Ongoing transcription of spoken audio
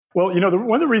Well,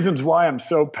 one of the reasons why I'm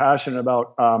so passionate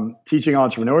about teaching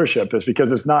entrepreneurship is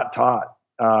because it's not taught.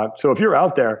 So if you're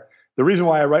out there, the reason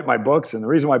why I write my books and the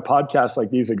reason why podcasts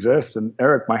like these exist, and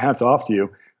Eric, my hat's off to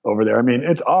you over there. I mean,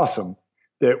 it's awesome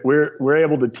that we're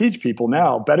able to teach people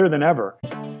now better than ever.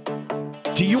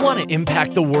 Do you want to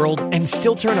impact the world and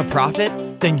still turn a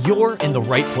profit? Then you're in the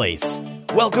right place.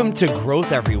 Welcome to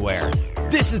Growth Everywhere.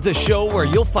 This is the show where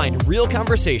you'll find real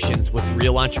conversations with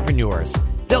real entrepreneurs.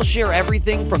 They'll share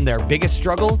everything from their biggest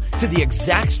struggle to the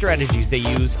exact strategies they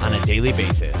use on a daily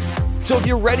basis. So if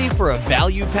you're ready for a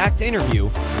value-packed interview,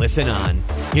 listen on.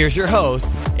 Here's your host,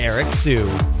 Eric Siu.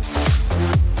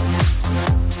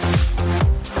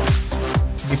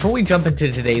 Before we jump into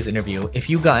today's interview, if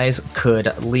you guys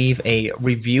could leave a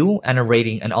review and a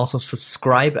rating and also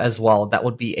subscribe as well, that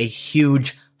would be a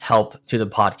huge help to the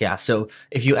podcast. So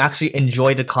if you actually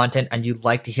enjoy the content and you'd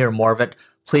like to hear more of it,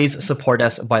 please support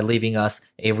us by leaving us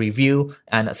a review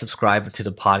and subscribe to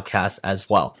the podcast as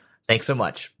well. Thanks so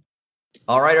much.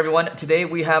 All right, everyone. Today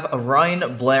we have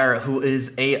Ryan Blair, who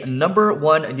is a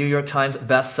 #1 New York Times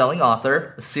best-selling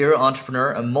author, serial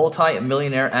entrepreneur, a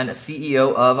multi-millionaire, and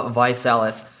CEO of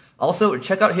ViSalus. Also,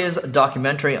 check out his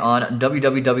documentary on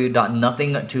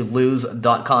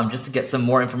www.nothingtolose.com just to get some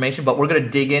more information. But we're going to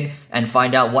dig in and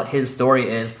find out what his story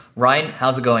is. Ryan,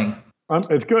 how's it going?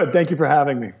 It's good. Thank you for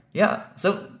having me. Yeah.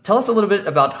 So tell us a little bit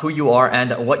about who you are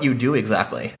and what you do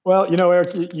exactly. Well,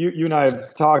 Eric, you and I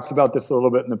have talked about this a little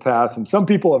bit in the past, and some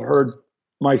people have heard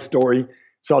my story.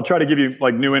 So I'll try to give you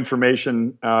like new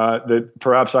information that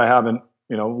perhaps I haven't,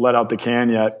 let out the can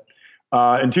yet.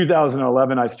 In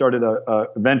 2011, I started a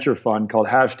venture fund called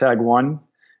 #1.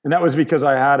 And that was because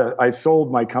I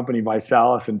sold my company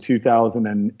ViSalus in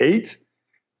 2008.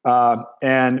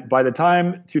 And by the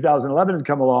time 2011 had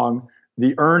come along,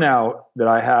 the earnout that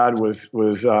I had was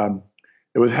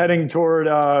heading toward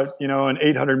an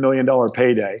 $800 million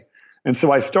payday. And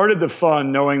so I started the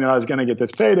fund knowing that I was going to get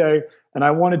this payday, and I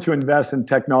wanted to invest in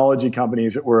technology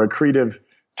companies that were accretive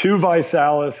to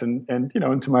ViSalus and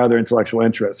into my other intellectual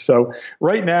interests. So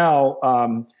right now,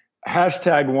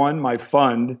 #1, my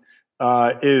fund,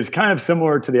 is kind of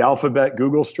similar to the Alphabet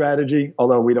Google strategy,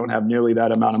 although we don't have nearly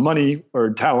that amount of money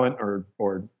or talent or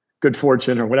good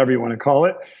fortune or whatever you want to call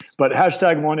it. But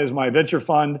 #1 is my venture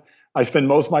fund. I spend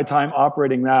most of my time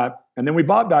operating that. And then we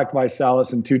bought back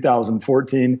ViSalus in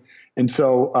 2014. And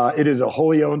so it is a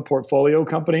wholly owned portfolio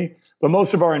company, but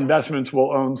most of our investments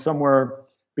will own somewhere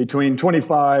between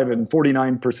 25 and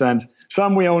 49%.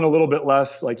 Some we own a little bit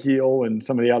less, like Heal and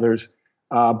some of the others.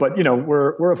 But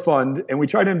we're a fund, and we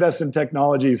try to invest in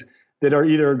technologies that are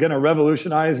either going to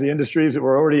revolutionize the industries that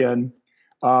we're already in,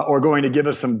 or going to give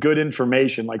us some good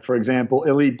information. Like, for example,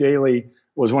 Elite Daily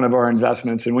was one of our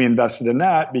investments, and we invested in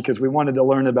that because we wanted to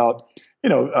learn about,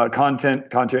 content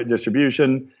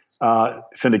distribution,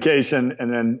 syndication,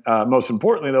 and then most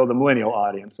importantly, though, the millennial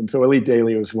audience. And so Elite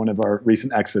Daily was one of our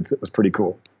recent exits that was pretty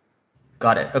cool.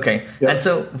 Got it. Okay. Yep. And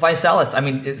so ViSalus,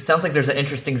 it sounds like there's an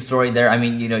interesting story there.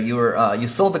 You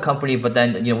sold the company, but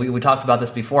then, we talked about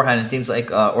this beforehand. It seems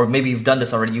like, or maybe you've done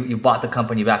this already. You bought the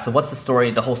company back. So what's the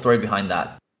story, the whole story behind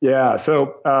that? Yeah.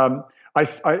 So,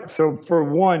 so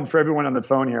for everyone on the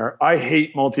phone here, I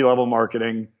hate multi-level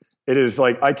marketing. It is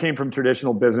like, I came from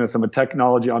traditional business. I'm a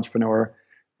technology entrepreneur.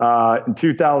 In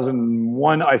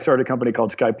 2001, I started a company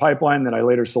called Sky Pipeline that I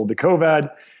later sold to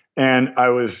Covad. And I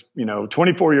was,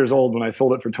 24 years old when I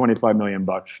sold it for $25 million.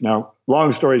 Now,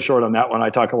 long story short on that one, I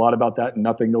talk a lot about that in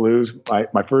Nothing to Lose,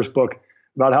 my first book,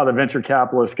 about how the venture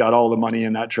capitalists got all the money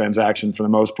in that transaction for the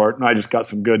most part. And I just got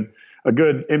a good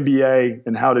MBA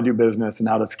in how to do business and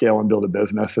how to scale and build a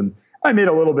business. And I made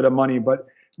a little bit of money, but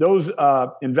those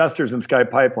investors in Sky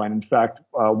Pipeline, in fact,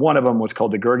 one of them was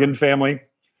called the Gergen family.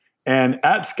 And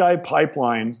at Sky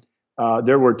Pipeline,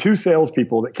 there were two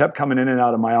salespeople that kept coming in and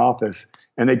out of my office.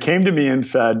 And they came to me and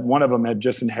said, one of them had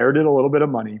just inherited a little bit of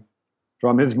money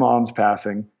from his mom's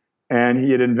passing. And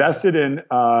he had invested in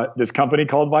this company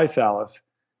called ViSalus.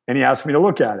 And he asked me to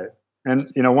look at it. And,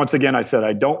 once again, I said,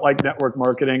 I don't like network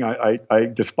marketing. I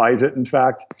despise it, in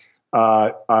fact.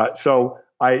 So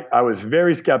I was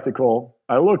very skeptical.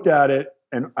 I looked at it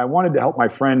and I wanted to help my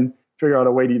friend figure out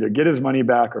a way to either get his money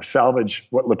back or salvage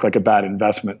what looked like a bad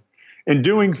investment. In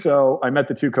doing so, I met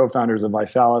the two co-founders of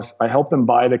ViSalus. I helped them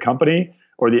buy the company,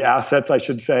 or the assets, I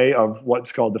should say, of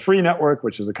what's called the Free Network,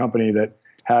 which is a company that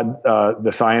had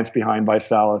the science behind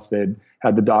ViSalus. They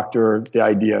had the doctor, the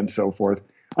idea, and so forth.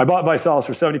 I bought ViSalus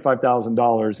for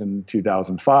 $75,000 in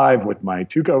 2005 with my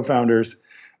two co-founders.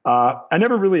 I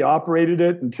never really operated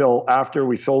it until after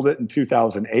we sold it in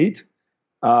 2008.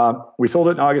 We sold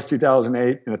it in August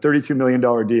 2008 in a $32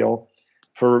 million deal.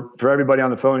 for everybody on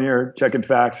the phone here, checking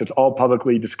facts, it's all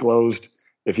publicly disclosed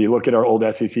if you look at our old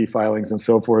SEC filings and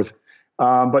so forth.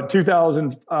 But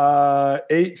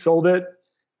 2008 sold it,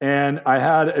 and I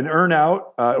had an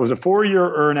earnout. It was a 4-year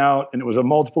earnout, and it was a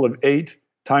multiple of 8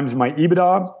 times my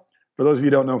EBITDA. For those of you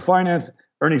who don't know finance,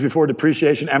 earnings before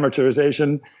depreciation,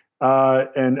 amortization,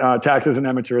 and taxes and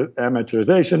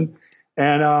amortization.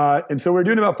 And so we're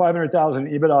doing about 500,000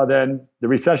 EBITDA then. The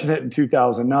recession hit in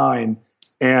 2009,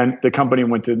 and the company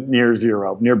went to near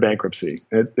zero, near bankruptcy.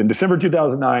 In December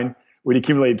 2009, we'd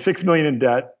accumulated $6 million in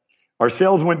debt. Our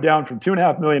sales went down from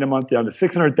 $2.5 million a month down to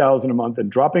 $600,000 a month,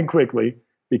 and dropping quickly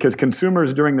because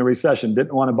consumers during the recession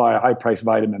didn't want to buy high-priced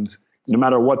vitamins, no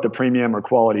matter what the premium or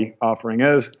quality offering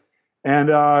is. And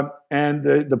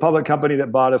the public company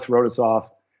that bought us wrote us off.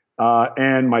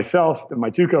 And myself and my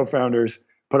 2 co-founders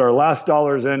put our last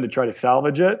dollars in to try to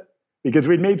salvage it because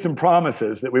we'd made some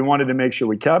promises that we wanted to make sure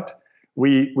we kept.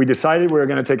 We decided we were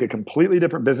going to take a completely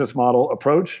different business model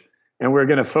approach, and we're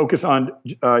going to focus on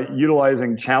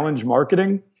utilizing challenge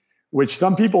marketing, which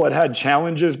some people had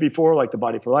challenges before, like the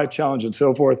Body for Life challenge and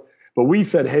so forth. But we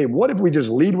said, hey, what if we just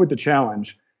lead with the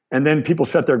challenge, and then people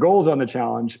set their goals on the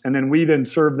challenge, and then we then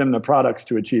serve them the products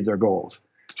to achieve their goals.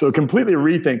 So a completely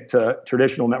rethink to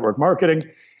traditional network marketing,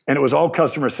 and it was all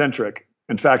customer centric.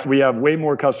 In fact, we have way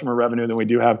more customer revenue than we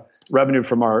do have revenue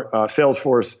from our sales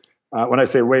force. When I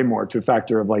say way more, to a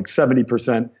factor of like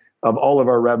 70% of all of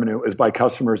our revenue is by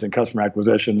customers and customer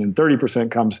acquisition, and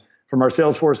 30% comes from our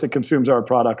sales force that consumes our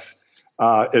products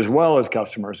as well as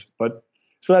customers. But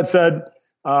so that said,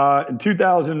 in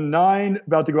 2009,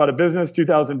 about to go out of business.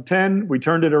 2010, we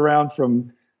turned it around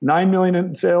from 9 million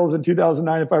in sales in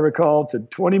 2009, if I recall, to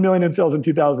 20 million in sales in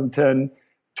 2010,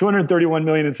 231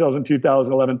 million in sales in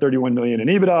 2011, 31 million in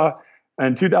EBITDA.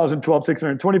 And 2012,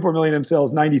 624 million in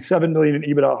sales, 97 million in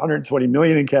EBITDA, 120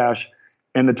 million in cash.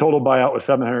 And the total buyout was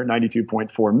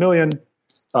 792.4 million,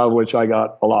 which I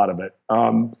got a lot of it.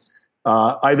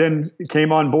 I then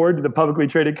came on board to the publicly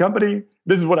traded company.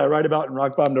 This is what I write about in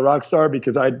Rock Bottom to Rockstar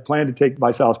because I planned to take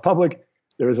myself public.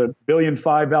 There was a $1.5 billion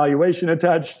valuation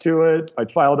attached to it. I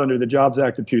filed under the Jobs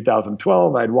Act of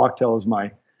 2012. I had Wachtell as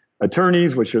my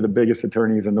attorneys, which are the biggest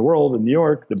attorneys in the world in New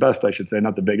York, the best, I should say,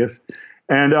 not the biggest.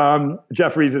 And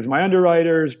Jefferies is my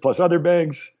underwriters, plus other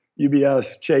banks,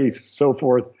 UBS, Chase, so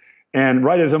forth. And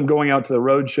right as I'm going out to the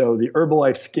roadshow, the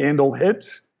Herbalife scandal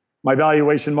hits. My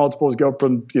valuation multiples go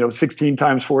from 16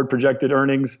 times forward projected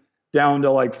earnings down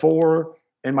to like 4,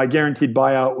 and my guaranteed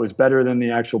buyout was better than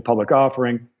the actual public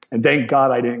offering. And thank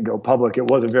God I didn't go public. It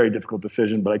was a very difficult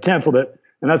decision, but I canceled it.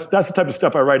 And that's the type of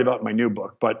stuff I write about in my new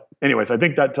book. But anyways, I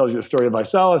think that tells you the story of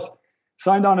ViSalus.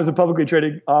 Signed on as a publicly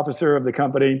traded officer of the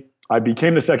company. I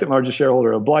became the second largest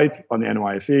shareholder of Blythe on the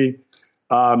NYSE.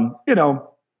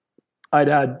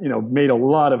 I'd made a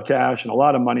lot of cash and a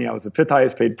lot of money. I was the 5th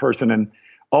highest paid person in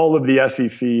all of the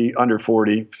SEC under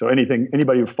 40. So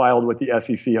anybody who filed with the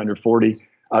SEC under 40,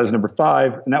 I was number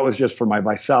 5. And that was just for my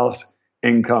ViSalus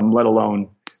income, let alone,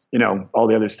 all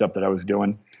the other stuff that I was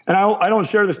doing. And I don't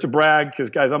share this to brag because,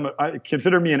 guys, I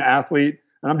consider me an athlete,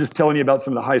 and I'm just telling you about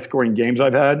some of the high-scoring games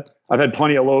I've had. I've had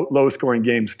plenty of low-scoring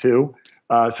games too,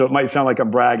 so it might sound like I'm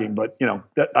bragging, but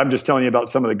I'm just telling you about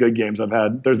some of the good games I've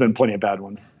had. There's been plenty of bad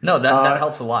ones. No, that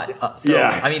helps a lot.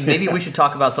 Yeah. I mean, maybe we should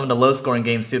talk about some of the low-scoring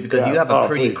games too, because you have a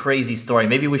pretty crazy story.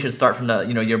 Maybe we should start from the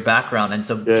your background, and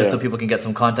just so people can get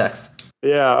some context.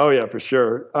 Yeah. Oh yeah, for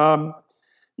sure. Well,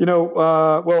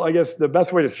 I guess the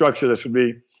best way to structure this would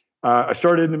be. I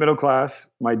started in the middle class.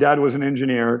 My dad was an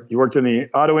engineer. He worked in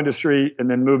the auto industry and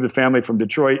then moved the family from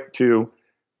Detroit to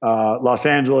Los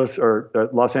Angeles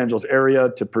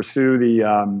area to pursue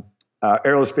the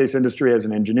aerospace industry as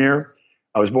an engineer.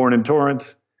 I was born in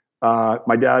Torrance.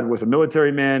 My dad was a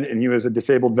military man and he was a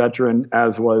disabled veteran,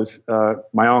 as was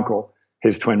my uncle,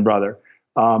 his twin brother,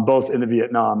 both in the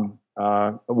Vietnam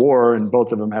War, and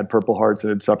both of them had Purple Hearts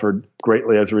and had suffered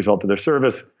greatly as a result of their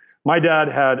service. My dad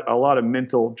had a lot of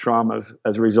mental traumas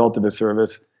as a result of his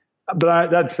service. But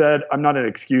that said, I'm not an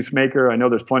excuse maker. I know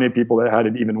there's plenty of people that had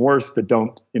it even worse, that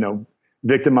don't,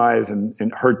 victimize and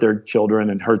hurt their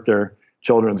children and hurt their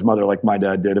children's mother like my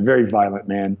dad did. A very violent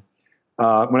man.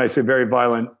 When I say very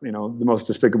violent, the most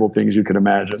despicable things you can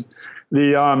imagine.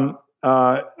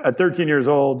 At 13 years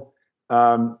old,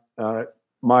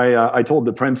 I told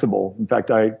the principal. In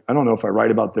fact, I don't know if I write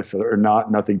about this or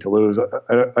not. Nothing to lose.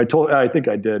 I think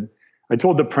I did. I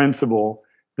told the principal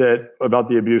about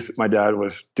the abuse that my dad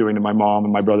was doing to my mom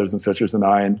and my brothers and sisters and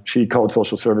I. And she called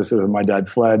social services, and my dad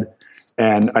fled,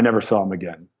 and I never saw him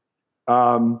again.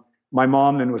 My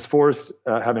mom then was forced,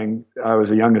 I was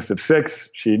the youngest of 6.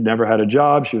 She never had a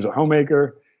job. She was a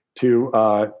homemaker.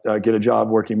 to get a job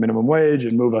working minimum wage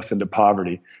and move us into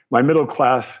poverty. My middle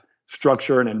class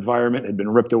structure and environment had been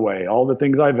ripped away. All the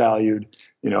things I valued,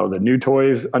 the new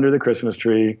toys under the Christmas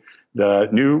tree, the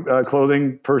new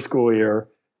clothing per school year,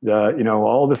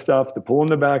 all the stuff, the pool in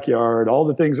the backyard, all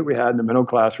the things that we had in the middle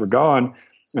class were gone.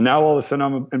 And now all of a sudden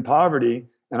I'm in poverty,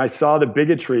 and I saw the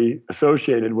bigotry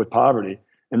associated with poverty.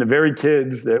 And the very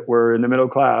kids that were in the middle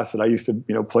class that I used to,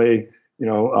 play,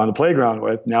 on the playground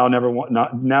with, now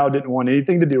didn't want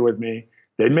anything to do with me.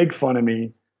 They'd make fun of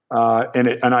me.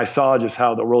 And I saw just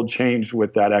how the world changed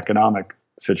with that economic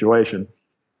situation.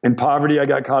 In poverty, I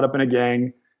got caught up in a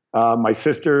gang. My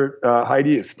sister,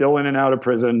 Heidi, is still in and out of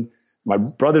prison. My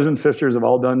brothers and sisters have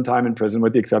all done time in prison,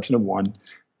 with the exception of one,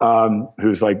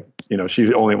 who's like, she's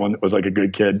the only one that was like a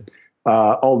good kid.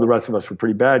 All the rest of us were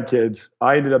pretty bad kids.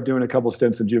 I ended up doing a couple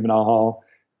stints in juvenile hall,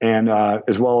 and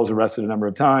as well as arrested a number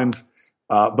of times.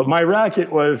 But my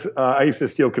racket was I used to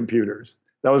steal computers.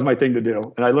 That was my thing to do.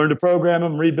 And I learned to program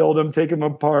them, rebuild them, take them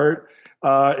apart,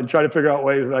 and try to figure out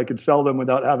ways that I could sell them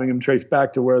without having them traced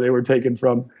back to where they were taken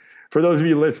from. For those of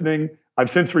you listening, I've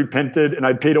since repented, and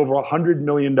I paid over $100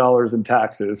 million in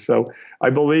taxes. So I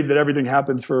believe that everything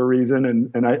happens for a reason,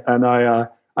 and I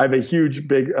have a huge,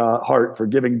 big heart for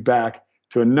giving back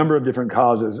to a number of different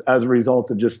causes as a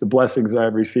result of just the blessings that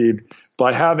I've received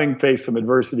by having faced some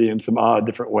adversity in some odd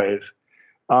different ways.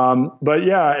 But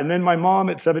yeah, and then my mom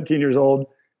at 17 years old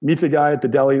meets a guy at the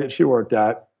deli that she worked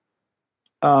at.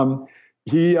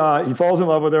 He falls in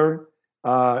love with her.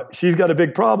 She's got a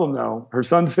big problem though. Her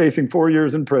son's facing 4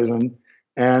 years in prison,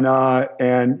 and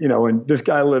this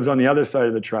guy lives on the other side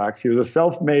of the tracks. He was a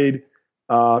self-made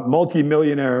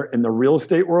multi-millionaire in the real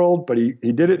estate world, but he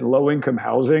did it in low-income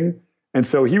housing, and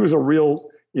so he was a real,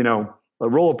 a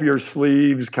roll up your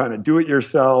sleeves, kind of do it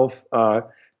yourself,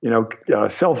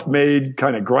 self-made,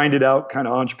 kind of grind it out kind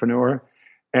of entrepreneur.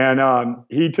 And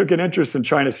he took an interest in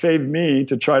trying to save me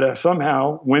to try to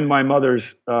somehow win my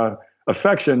mother's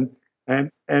affection. And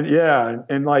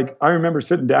like, I remember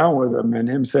sitting down with him and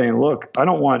him saying, look, I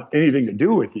don't want anything to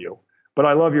do with you, but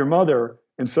I love your mother.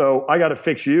 And so I got to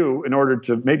fix you in order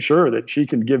to make sure that she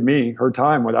can give me her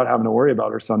time without having to worry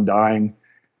about her son dying.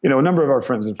 A number of our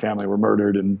friends and family were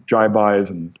murdered in drive-bys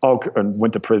and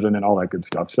went to prison and all that good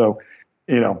stuff. So,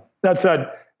 that said,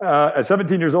 at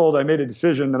 17 years old, I made a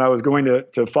decision that I was going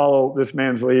to follow this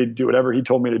man's lead, do whatever he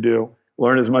told me to do,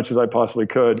 learn as much as I possibly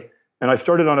could. And I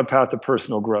started on a path of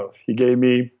personal growth.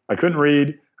 I couldn't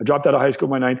read. I dropped out of high school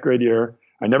my 9th grade year.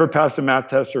 I never passed a math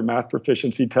test or math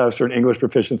proficiency test or an English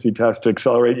proficiency test to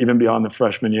accelerate even beyond the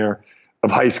freshman year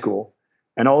of high school.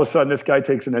 And all of a sudden, this guy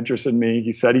takes an interest in me.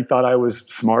 He said he thought I was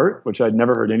smart, which I'd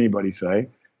never heard anybody say.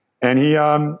 And he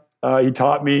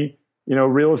taught me,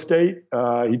 real estate.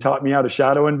 He taught me how to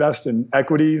shadow invest in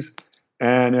equities.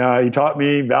 And he taught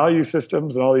me value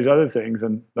systems and all these other things.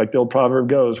 And like the old proverb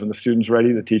goes, when the student's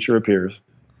ready, the teacher appears.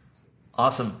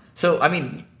 Awesome. So,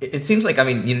 it seems like,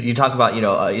 you talk about,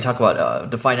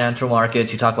 the financial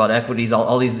markets, you talk about equities,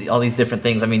 all these different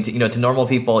things. To normal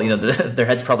people, their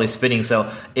head's probably spinning.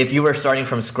 So if you were starting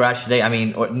from scratch today,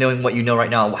 or knowing what you know right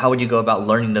now, how would you go about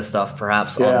learning this stuff,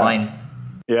 perhaps online?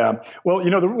 Yeah. Well,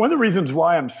 one of the reasons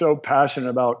why I'm so passionate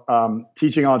about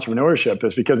teaching entrepreneurship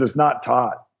is because it's not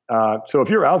taught. So if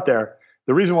you're out there,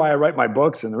 the reason why I write my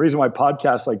books and the reason why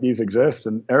podcasts like these exist,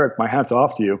 and Eric, my hat's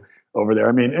off to you over there.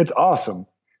 It's awesome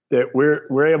that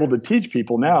we're able to teach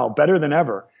people now better than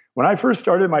ever. When I first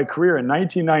started my career in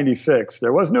 1996,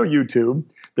 there was no YouTube.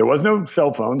 There was no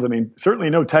cell phones. Certainly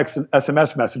no text and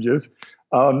SMS messages.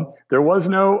 There was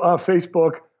no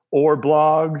Facebook or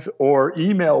blogs, or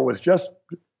email was just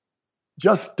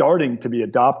starting to be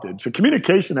adopted. So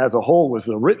communication as a whole was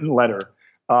the written letter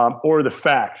or the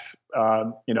fax,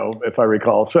 if I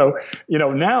recall. So,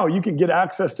 now you can get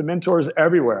access to mentors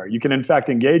everywhere. You can, in fact,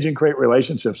 engage and create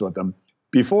relationships with them.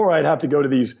 Before, I'd have to go to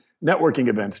these networking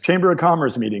events, Chamber of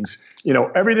Commerce meetings,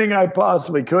 everything I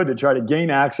possibly could to try to gain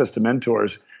access to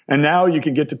mentors. And now you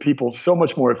can get to people so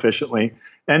much more efficiently.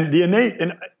 And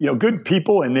good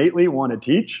people innately want to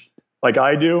teach, like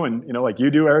I do, and like you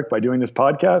do, Eric, by doing this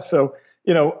podcast. So,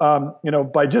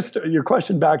 by just your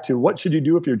question back to what should you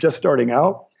do if you're just starting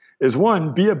out, is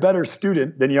one, be a better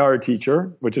student than you are a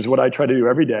teacher, which is what I try to do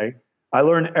every day. I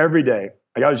learn every day.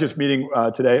 Like I was just meeting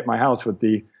today at my house with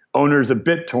the owners of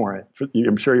BitTorrent.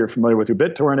 I'm sure you're familiar with who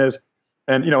BitTorrent is.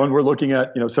 And, and we're looking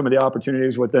at, some of the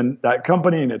opportunities within that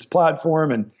company and its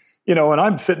platform. And, and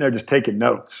I'm sitting there just taking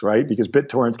notes, right? Because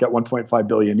BitTorrent's got 1.5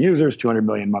 billion users, 200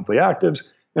 million monthly actives.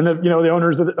 And the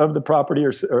owners of the property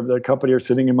or the company are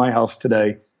sitting in my house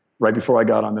today, right before I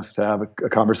got on this to have a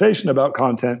conversation about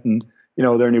content and,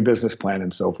 their new business plan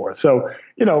and so forth. So,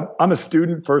 I'm a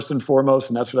student first and foremost,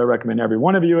 and that's what I recommend every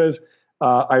one of you is.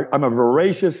 I'm a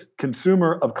voracious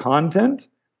consumer of content.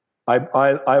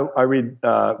 I read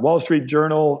Wall Street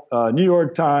Journal, New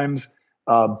York Times,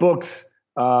 books,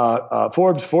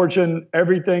 Forbes, Fortune,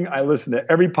 everything. I listen to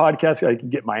every podcast I can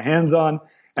get my hands on.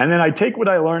 And then I take what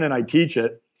I learn and I teach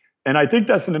it. And I think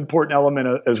that's an important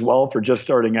element as well for just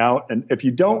starting out. And if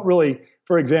you don't really,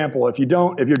 for example, if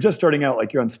you're just starting out,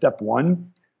 like you're on step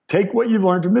one, take what you've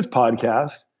learned from this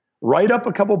podcast, write up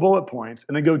a couple bullet points,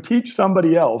 and then go teach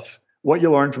somebody else what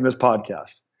you learned from this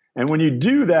podcast. And when you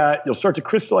do that, you'll start to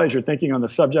crystallize your thinking on the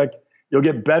subject. You'll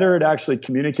get better at actually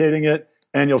communicating it.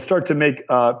 And you'll start to make,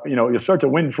 you'll start to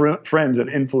win friends and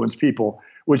influence people,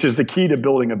 which is the key to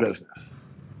building a business.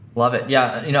 Love it.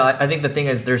 Yeah. I think the thing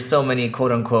is there's so many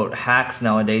quote unquote hacks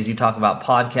nowadays. You talk about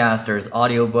podcasts, there's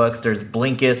audiobooks, there's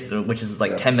Blinkist, which is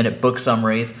like 10-minute book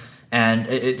summaries. And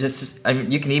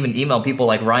you can even email people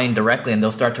like Ryan directly and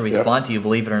they'll start to respond to you,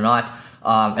 believe it or not.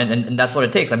 And that's what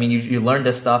it takes. I mean, you learn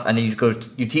this stuff and then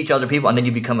you teach other people and then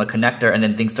you become a connector and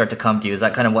then things start to come to you. Is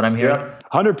that kind of what I'm hearing? Yeah,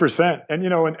 100%. And,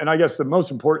 and I guess the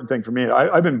most important thing for me,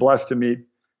 I've been blessed to meet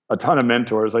a ton of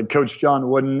mentors, like Coach John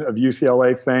Wooden of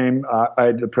UCLA fame. I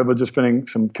had the privilege of spending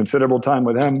some considerable time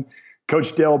with him.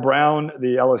 Coach Dale Brown,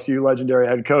 the LSU legendary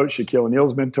head coach, Shaquille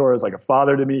O'Neal's mentor, is like a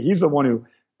father to me. He's the one who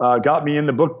got me in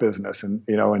the book business, and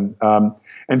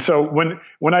so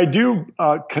when I do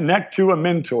connect to a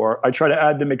mentor, I try to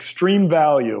add them extreme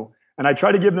value, and I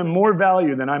try to give them more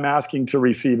value than I'm asking to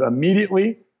receive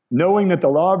immediately, knowing that the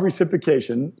law of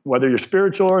reciprocation, whether you're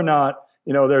spiritual or not,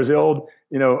 there's the old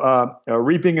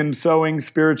reaping and sowing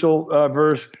spiritual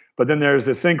verse, but then there's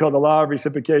this thing called the law of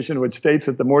reciprocation, which states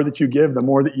that the more that you give, the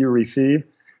more that you receive.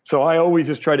 So I always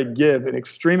just try to give an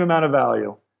extreme amount of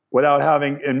value without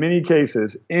having, in many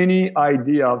cases, any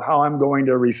idea of how I'm going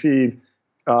to receive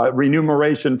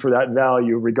remuneration for that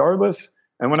value regardless.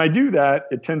 And when I do that,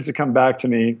 it tends to come back to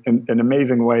me in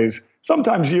amazing ways,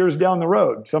 sometimes years down the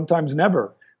road, sometimes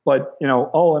never. But,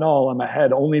 all in all, I'm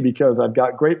ahead only because I've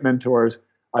got great mentors.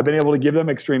 I've been able to give them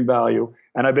extreme value,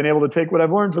 and I've been able to take what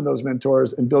I've learned from those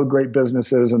mentors and build great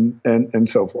businesses and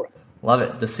so forth. Love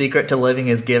it. The secret to living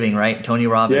is giving, right? Tony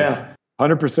Robbins. Yeah.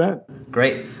 100%.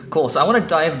 Great. Cool. So I want to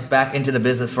dive back into the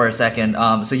business for a second.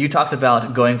 So you talked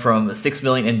about going from $6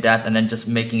 million in debt and then just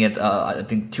making it, I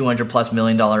think, $200+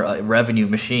 million revenue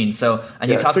machine. So,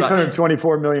 and you talked about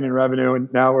 $624 million in revenue,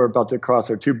 and now we're about to cross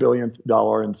our $2 billion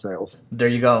in sales. There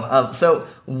you go. So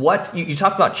what you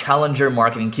talked about challenger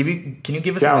marketing. Can you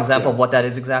give us an example of what that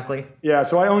is exactly? Yeah.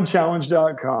 So I own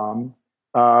challenge.com.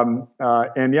 And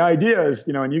the idea is,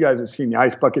 and you guys have seen the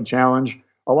Ice Bucket Challenge.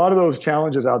 A lot of those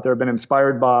challenges out there have been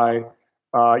inspired by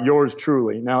yours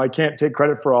truly. Now, I can't take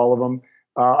credit for all of them.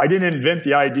 I didn't invent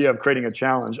the idea of creating a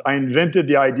challenge. I invented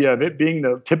the idea of it being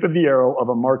the tip of the arrow of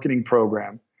a marketing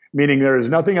program, meaning there is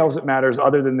nothing else that matters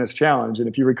other than this challenge. And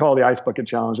if you recall the Ice Bucket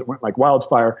Challenge, it went like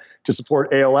wildfire to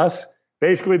support ALS.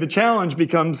 Basically, the challenge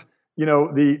becomes,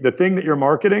 the thing that you're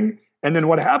marketing. And then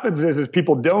what happens is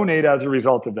people donate as a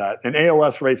result of that. And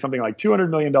ALS raised something like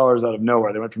 $200 million out of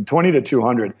nowhere. They went from 20 to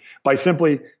 200 by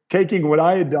simply taking what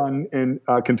I had done in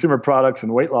consumer products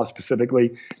and weight loss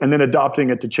specifically, and then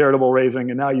adopting it to charitable raising.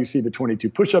 And now you see the 22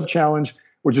 push-up challenge,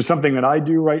 which is something that I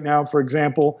do right now, for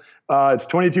example. It's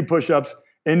 22 push-ups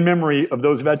in memory of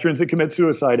those veterans that commit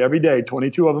suicide every day.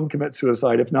 22 of them commit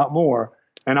suicide, if not more.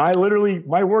 And I literally,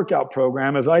 my workout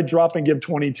program is I drop and give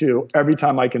 22 every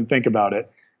time I can think about it.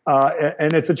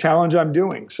 And it's a challenge I'm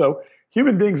doing. So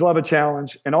human beings love a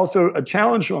challenge. And also a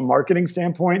challenge from a marketing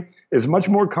standpoint is much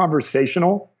more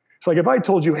conversational. It's like if I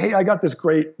told you, hey, I got this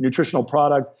great nutritional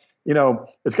product,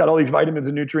 it's got all these vitamins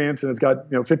and nutrients, and it's got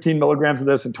 15 milligrams of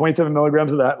this and 27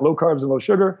 milligrams of that, low carbs and low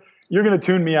sugar, you're going to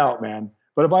tune me out, man.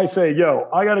 But if I say, yo,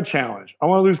 I got a challenge, I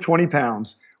want to lose 20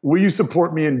 pounds, will you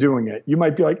support me in doing it? You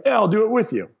might be like, yeah, I'll do it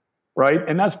with you. Right.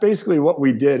 And that's basically what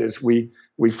we did is we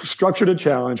structured a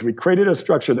challenge. We created a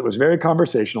structure that was very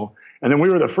conversational. And then we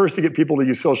were the first to get people to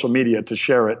use social media to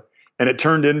share it. And it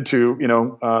turned into,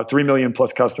 3 million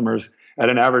plus customers at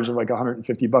an average of like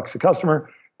 $150 a customer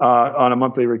on a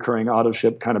monthly recurring auto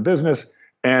ship kind of business.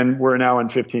 And we're now in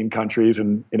 15 countries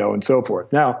and so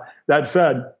forth. Now, that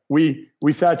said, we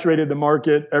saturated the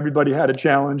market. Everybody had a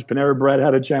challenge. Panera Bread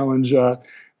had a challenge.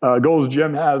 Gold's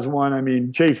Gym has one. I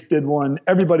mean, Chase did one.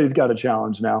 Everybody's got a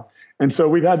challenge now. And so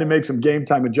we've had to make some game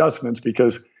time adjustments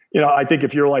because, I think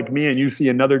if you're like me and you see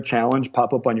another challenge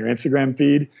pop up on your Instagram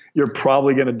feed, you're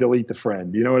probably going to delete the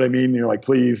friend. You know what I mean? You're like,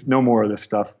 please, no more of this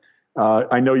stuff.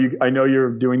 I know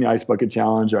you're doing the Ice Bucket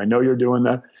Challenge, or I know you're doing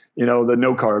the the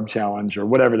no carb challenge or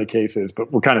whatever the case is,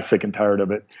 but we're kind of sick and tired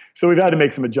of it. So we've had to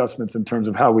make some adjustments in terms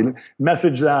of how we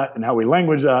message that and how we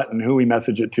language that and who we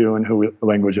message it to and who we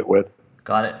language it with.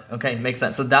 Got it. Okay. Makes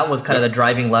sense. So that was kind of the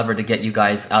driving lever to get you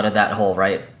guys out of that hole,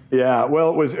 right? Yeah.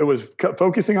 Well, it was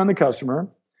focusing on the customer.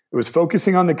 It was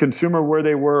focusing on the consumer where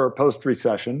they were post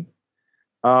recession.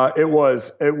 It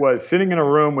was sitting in a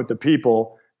room with the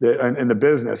people in the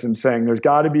business and saying, there's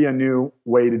got to be a new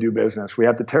way to do business. We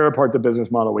have to tear apart the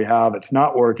business model we have. It's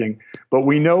not working, but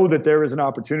we know that there is an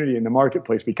opportunity in the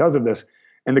marketplace because of this.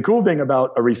 And the cool thing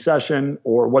about a recession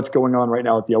or what's going on right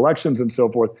now with the elections and so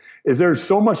forth is there's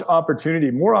so much opportunity.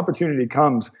 More opportunity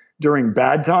comes during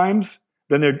bad times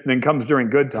than comes during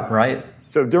good times. Right.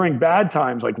 So during bad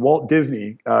times, like Walt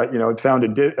Disney,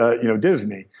 founded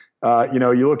Disney.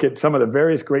 You look at some of the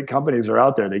various great companies that are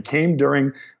out there. They came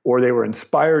during, or they were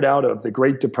inspired out of the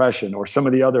Great Depression or some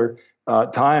of the other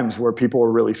times where people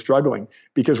were really struggling.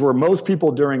 Because where most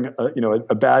people during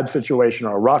a bad situation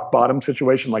or a rock bottom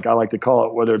situation, like I like to call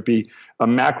it, whether it be a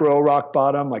macro rock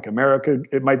bottom, like America,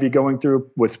 it might be going through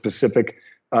with specific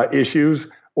issues,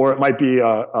 or it might be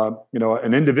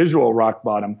an individual rock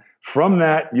bottom. From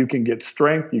that, you can get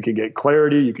strength, you can get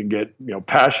clarity, you can get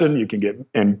passion, you can get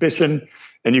ambition,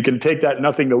 and you can take that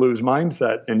nothing to lose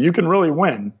mindset, and you can really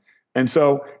win. And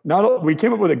so we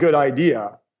came up with a good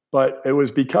idea, but it was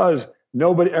because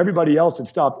everybody else had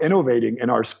stopped innovating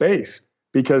in our space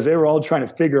because they were all trying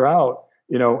to figure out,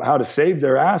 how to save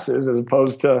their asses as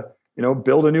opposed to,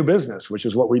 build a new business, which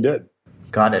is what we did.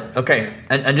 Got it. Okay.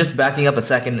 And just backing up a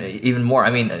second, even more, I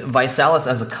mean, ViSalus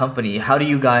as a company, how do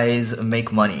you guys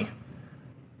make money?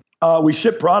 We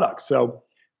ship products. So,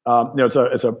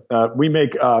 we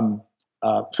make, so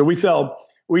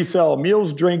we sell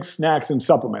meals, drinks, snacks, and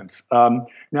supplements.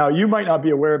 Now, you might not be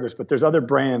aware of this, but there's other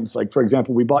brands. Like, for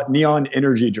example, we bought Neon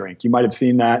Energy Drink. You might have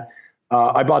seen that.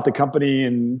 I bought the company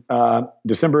in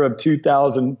December of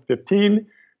 2015.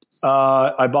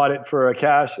 I bought it for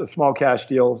a small cash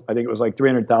deal. I think it was like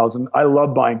 $300,000. I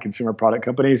love buying consumer product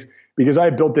companies because I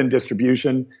had built-in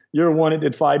distribution. Year one, it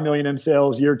did $5 million in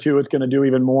sales. Year two, it's going to do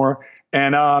even more.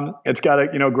 And it's got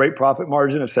a great profit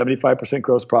margin, a 75%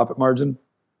 gross profit margin.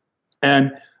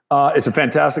 And it's a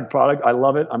fantastic product. I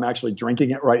love it. I'm actually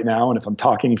drinking it right now. And if I'm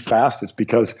talking fast, it's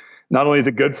because not only is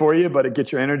it good for you, but it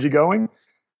gets your energy going.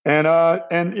 And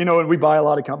we buy a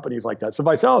lot of companies like that. So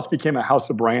ViSalus became a house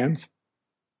of brands.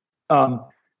 And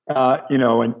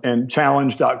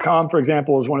challenge.com, for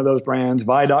example, is one of those brands,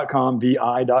 vi.com,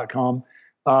 vi.com.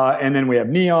 And then we have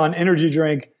Neon Energy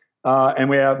Drink. And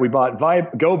we bought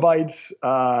Go Bites.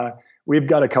 We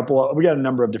got a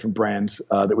number of different brands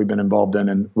that we've been involved in,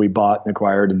 and we bought and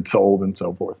acquired and sold and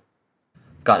so forth.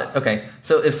 Got it. Okay.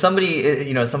 So if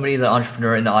somebody's an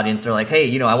entrepreneur in the audience, they're like,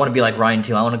 hey, I want to be like Ryan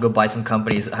too. I want to go buy some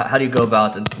companies. How do you go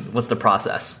about it? What's the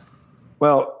process?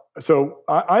 Well, so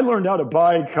I learned how to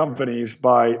buy companies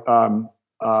by, you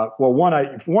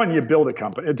build a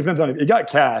company. It depends on if you got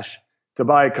cash to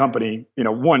buy a company,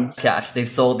 cash. They've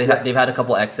sold, they've had a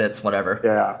couple exits, whatever.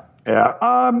 Yeah.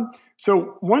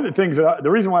 So one of the things the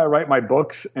reason why I write my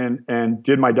books and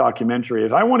did my documentary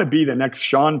is I want to be the next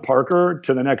Sean Parker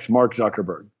to the next Mark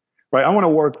Zuckerberg, right? I want to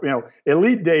work,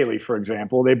 Elite Daily, for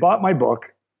example, they bought my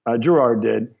book, Gerard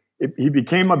did. He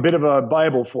became a bit of a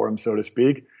Bible for him, so to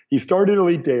speak. He started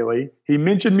Elite Daily. He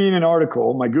mentioned me in an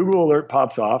article. My Google alert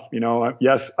pops off.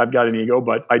 Yes, I've got an ego,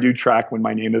 but I do track when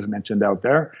my name is mentioned out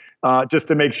there, just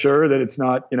to make sure that it's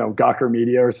not, Gawker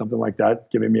Media or something like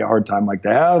that giving me a hard time like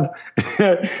they have.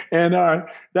 And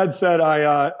that said,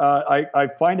 I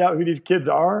find out who these kids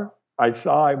are. I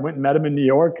went and met them in New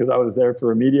York because I was there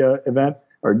for a media event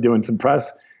or doing some press.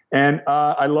 And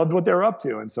I loved what they were up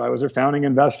to. And so I was their founding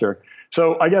investor.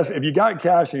 So I guess if you got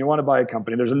cash and you want to buy a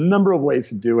company, there's a number of ways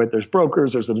to do it. There's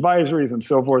brokers, there's advisories, and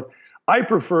so forth. I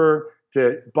prefer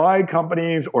to buy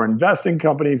companies or invest in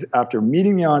companies after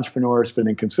meeting the entrepreneur,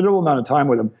 spending a considerable amount of time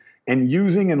with them, and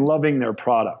using and loving their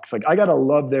products. Like, I got to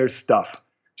love their stuff.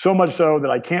 So much so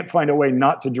that I can't find a way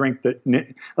not to drink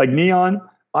like Neon.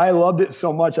 I loved it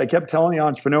so much. I kept telling the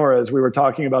entrepreneur as we were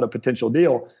talking about a potential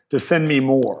deal to send me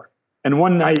more. And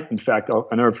one night, in fact, I'll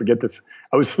never forget this.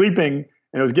 I was sleeping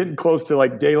and it was getting close to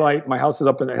like daylight. My house is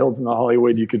up in the hills in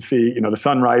Hollywood. You could see, the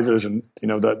sun rises and,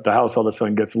 the house, all of a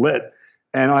sudden gets lit.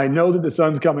 And I know that the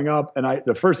sun's coming up. And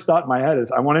the first thought in my head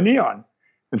is, I want a Neon.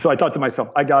 And so I thought to myself,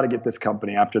 I got to get this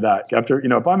company after that.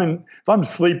 If I'm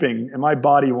sleeping and my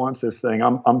body wants this thing,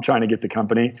 I'm trying to get the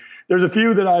company. There's a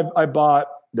few that I bought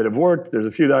that have worked. There's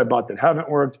a few that I bought that haven't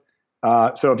worked.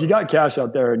 So if you got cash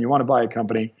out there and you want to buy a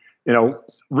company,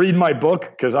 read my book,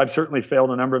 because I've certainly failed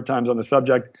a number of times on the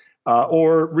subject,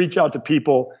 or reach out to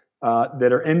people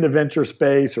that are in the venture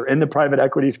space or in the private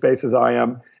equity space as I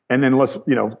am, and then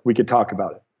we could talk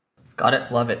about it. Got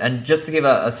it. Love it. And just to give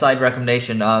a side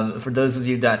recommendation, for those of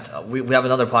you that we have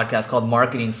another podcast called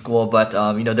Marketing School, but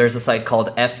there's a site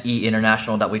called FE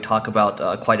International that we talk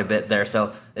about quite a bit there.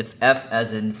 So it's F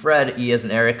as in Fred, E as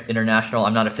in Eric International.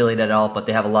 I'm not affiliated at all, but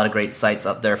they have a lot of great sites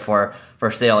up there for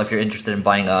sale if you're interested in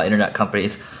buying internet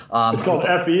companies. It's called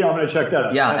FE. I'm going to check that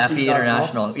out. Yeah, FE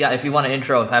International. Yeah, if you want an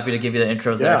intro, happy to give you the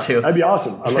intros there too. That'd be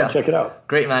awesome. I'd love to check it out.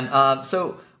 Great, man.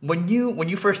 So when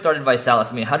you first started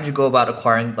ViSalus, how did you go about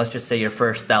acquiring, let's just say, your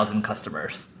first 1,000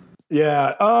 customers?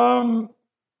 Yeah. All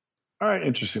right.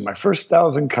 Interesting. My first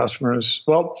 1,000 customers.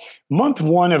 Well, month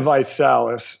one of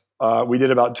ViSalus, we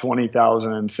did about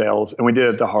 20,000 in sales, and we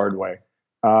did it the hard way.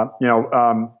 I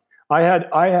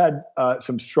had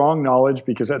some strong knowledge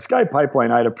because at Sky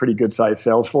Pipeline, I had a pretty good sized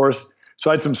sales force.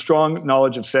 So I had some strong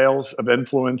knowledge of sales, of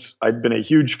influence. I'd been a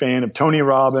huge fan of Tony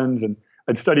Robbins, and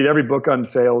I'd studied every book on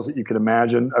sales that you could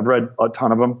imagine. I've read a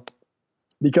ton of them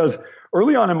because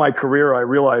early on in my career, I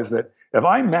realized that if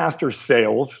I master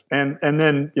sales and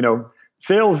then,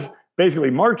 sales,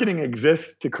 basically marketing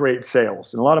exists to create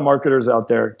sales. And a lot of marketers out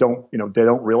there they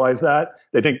don't realize that.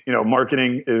 They think,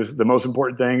 marketing is the most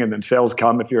important thing and then sales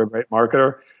come if you're a great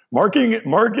marketer.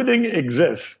 Marketing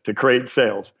exists to create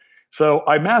sales. So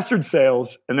I mastered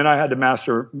sales and then I had to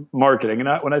master marketing.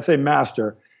 And when I say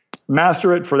master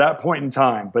it for that point in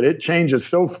time, but it changes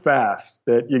so fast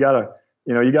that you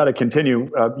gotta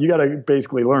continue. You gotta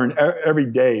basically learn every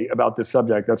day about this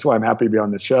subject. That's why I'm happy to be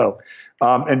on this show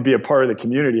and be a part of the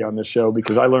community on this show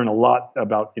because I learn a lot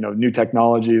about new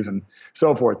technologies and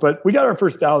so forth. But we got our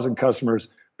first 1,000 customers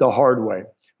the hard way.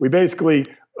 We basically,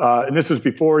 and this was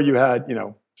before you had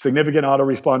significant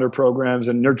autoresponder programs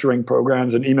and nurturing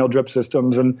programs and email drip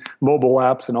systems and mobile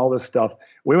apps and all this stuff.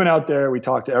 We went out there, we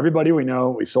talked to everybody we know.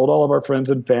 We sold all of our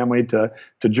friends and family to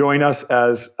join us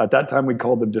as, at that time, we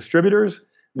called them distributors.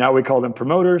 Now we call them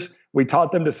promoters. We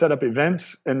taught them to set up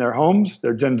events in their homes,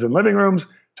 their dens and living rooms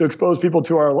to expose people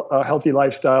to our healthy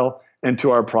lifestyle and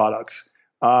to our products.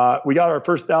 We got our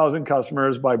first 1,000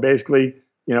 customers by basically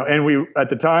and we, at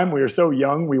the time, we were so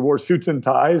young, we wore suits and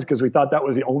ties because we thought that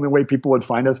was the only way people would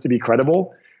find us to be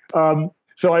credible.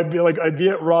 So I'd be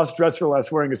at Ross Dress for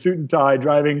Less wearing a suit and tie,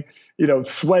 driving,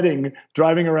 sweating,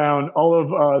 driving around all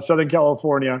of Southern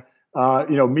California,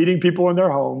 meeting people in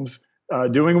their homes,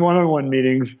 doing one-on-one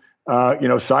meetings,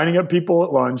 signing up people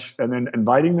at lunch and then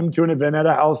inviting them to an event at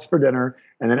a house for dinner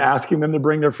and then asking them to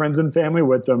bring their friends and family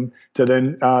with them to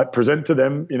then present to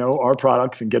them, our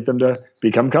products and get them to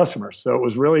become customers. So it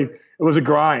was a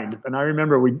grind. And I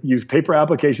remember we used paper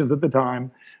applications at the time.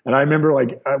 And I remember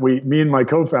me and my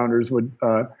co-founders would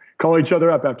call each other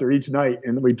up after each night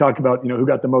and we'd talk about, who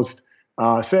got the most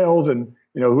sales and,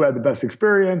 who had the best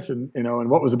experience and, and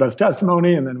what was the best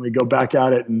testimony. And then we'd go back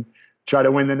at it and try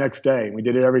to win the next day. And we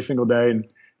did it every single day. And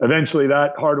eventually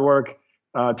that hard work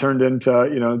turned into,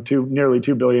 nearly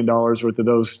 $2 billion worth of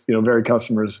those, very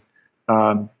customers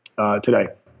today.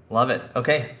 Love it.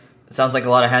 Okay. It sounds like a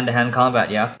lot of hand-to-hand combat.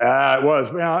 Yeah. It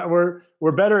was.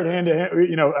 We're better at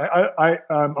hand-to-hand.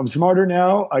 I'm smarter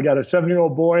now. I got a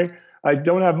 7-year-old boy. I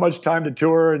don't have much time to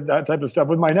tour and that type of stuff.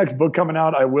 With my next book coming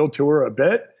out, I will tour a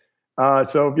bit.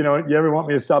 So if you ever want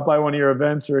me to stop by one of your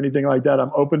events or anything like that,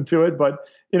 I'm open to it. But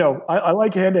I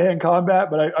like hand-to-hand combat,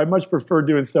 but I much prefer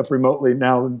doing stuff remotely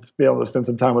now and to be able to spend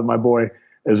some time with my boy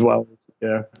as well.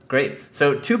 Yeah. Great.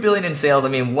 So $2 billion in sales.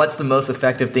 What's the most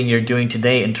effective thing you're doing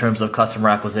today in terms of customer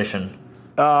acquisition?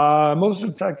 Most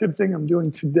effective thing I'm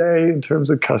doing today in terms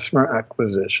of customer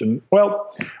acquisition.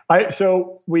 Well,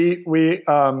 we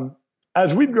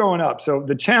as we've grown up, so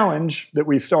the challenge that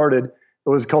we started, it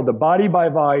was called the Body by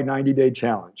Vi 90-Day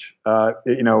Challenge. A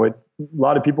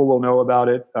lot of people will know about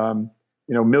it.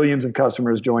 Millions of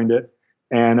customers joined it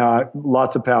and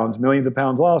lots of pounds, millions of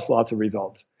pounds lost, lots of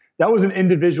results. That was an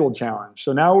individual challenge.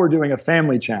 So now we're doing a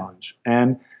family challenge.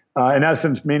 And in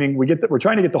essence, meaning we're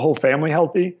trying to get the whole family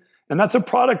healthy. And that's a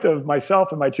product of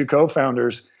myself and my two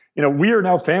co-founders. We are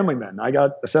now family men. I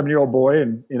got a 7-year-old boy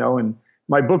and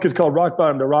my book is called Rock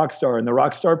Bottom to Rockstar. And the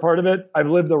rockstar part of it, I've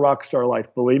lived the rockstar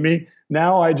life, believe me.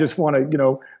 Now I just want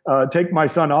to, take my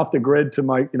son off the grid to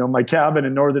my cabin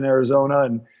in northern Arizona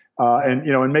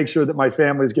and make sure that my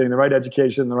family is getting the right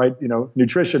education, the right,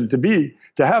 nutrition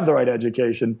to have the right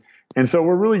education. And so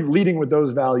we're really leading with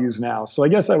those values now. So I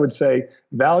guess I would say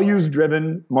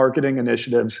values-driven marketing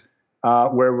initiatives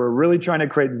where we're really trying to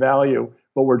create value,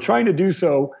 but we're trying to do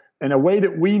so in a way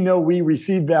that we know we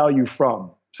receive value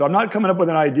from. So I'm not coming up with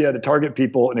an idea to target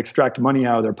people and extract money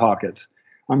out of their pockets.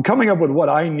 I'm coming up with what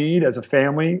I need as a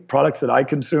family, products that I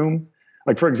consume,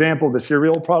 Like, for example, the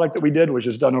cereal product that we did, which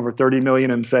has done over 30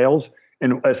 million in sales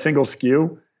in a single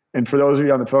SKU. And for those of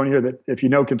you on the phone here, that if you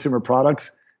know consumer products,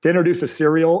 to introduce a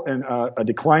cereal in a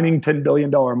declining $10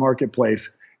 billion marketplace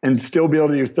and still be able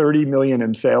to do 30 million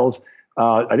in sales.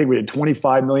 I think we had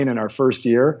 25 million in our first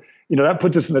year. That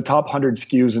puts us in the top 100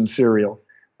 SKUs in cereal.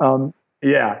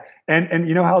 Yeah. And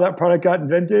you know how that product got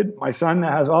invented? My son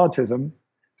has autism.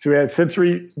 So he has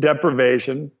sensory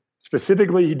deprivation.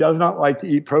 Specifically, he does not like to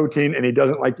eat protein and he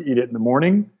doesn't like to eat it in the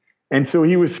morning. And so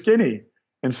he was skinny.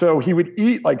 And so he would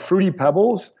eat like Fruity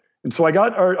Pebbles. And so I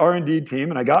got our R&D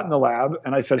team and I got in the lab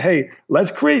and I said, hey,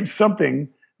 let's create something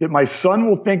that my son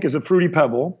will think is a Fruity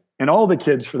Pebble, and all the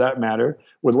kids for that matter,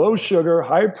 with low sugar,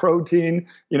 high protein,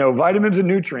 vitamins and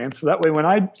nutrients. So that way when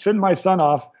I send my son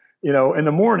off, in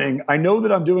the morning, I know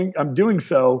that I'm doing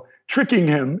so, tricking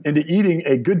him into eating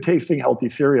a good tasting, healthy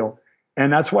cereal.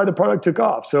 And that's why the product took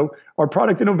off. So our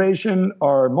product innovation,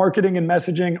 our marketing and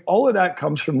messaging, all of that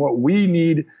comes from what we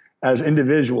need as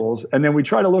individuals. And then we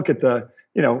try to look at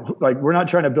we're not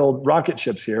trying to build rocket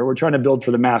ships here. We're trying to build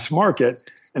for the mass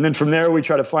market. And then from there, we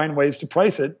try to find ways to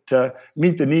price it to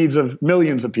meet the needs of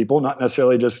millions of people, not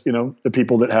necessarily just, the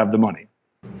people that have the money.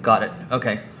 Got it.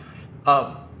 Okay.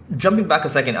 Jumping back a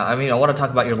second, I want to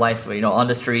talk about your life, on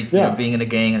the streets, being in a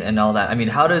gang and all that.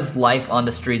 How does life on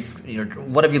the streets,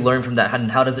 what have you learned from that?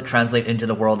 And how does it translate into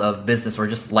the world of business or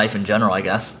just life in general, I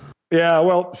guess? Yeah,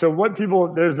 well, so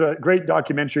there's a great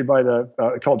documentary by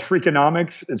called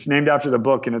Freakonomics. It's named after the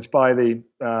book, and it's by the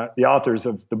authors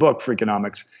of the book,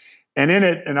 Freakonomics. And in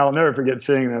it, and I'll never forget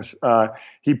seeing this,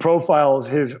 he profiles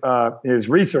his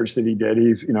research that he did.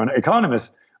 He's, an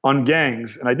economist on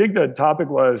gangs. And I think the topic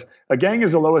was, a gang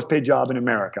is the lowest paid job in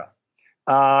America.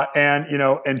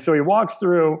 And so he walks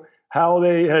through how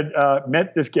they had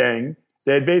met this gang.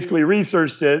 They had basically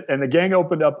researched it, and the gang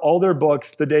opened up all their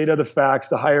books, the data, the facts,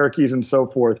 the hierarchies, and so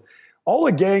forth. All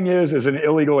a gang is an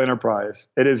illegal enterprise.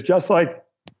 It is just like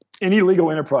any legal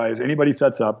enterprise anybody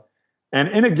sets up. And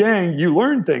in a gang, you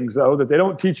learn things, though, that they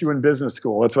don't teach you in business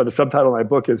school. That's why the subtitle of my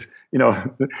book is,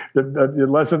 the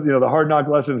lesson, the hard knock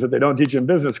lessons that they don't teach you in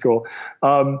business school.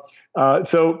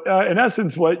 So in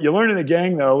essence, what you learn in a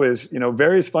gang, though, is,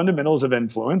 various fundamentals of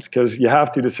influence, because you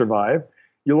have to survive.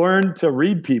 You learn to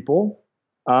read people.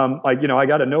 I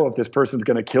got to know if this person's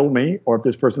going to kill me, or if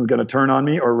this person's going to turn on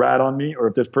me or rat on me, or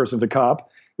if this person's a cop.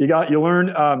 You learn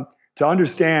to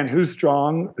understand who's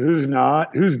strong, who's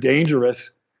not, who's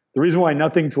dangerous. The reason why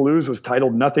Nothing to Lose was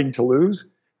titled Nothing to Lose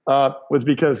was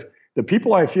because the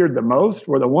people I feared the most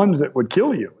were the ones that would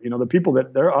kill you. The people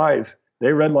that their eyes,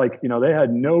 they read like, they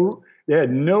had no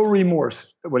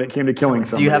remorse when it came to killing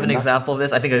somebody. Do you have an example of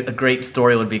this? I think a great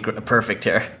story would be perfect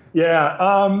here.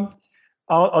 Yeah.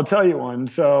 I'll tell you one.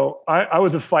 So I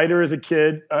was a fighter as a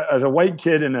kid, as a white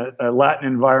kid in a Latin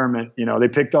environment. They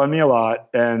picked on me a lot,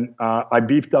 and I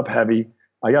beefed up heavy.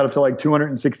 I got up to like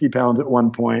 260 pounds at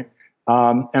one point.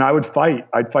 And I would fight.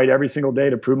 I'd fight every single day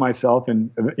to prove myself.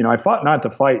 And, I fought not to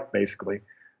fight, basically.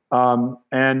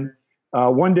 And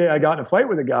one day I got in a fight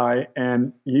with a guy,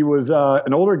 and he was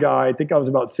an older guy. I think I was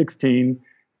about 16.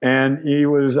 And he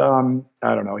was,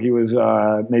 he was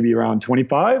maybe around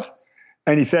 25.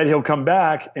 And he said he'll come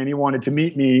back, and he wanted to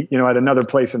meet me, at another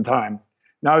place and time.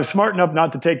 Now, I was smart enough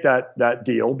not to take that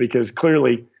deal, because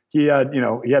clearly he had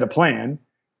a plan.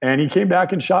 And he came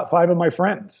back and shot 5 of my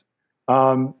friends.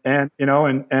 And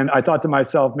I thought to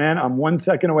myself, man, I'm 1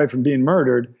 second away from being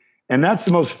murdered. And that's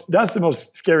the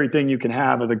most scary thing you can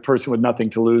have as a person with nothing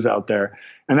to lose out there.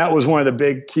 And that was one of the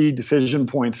big key decision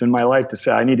points in my life to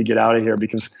say, I need to get out of here,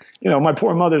 because, my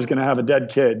poor mother's going to have a dead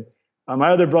kid.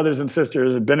 My other brothers and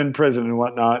sisters had been in prison and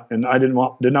whatnot. And I did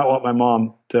not want my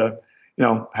mom to,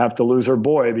 have to lose her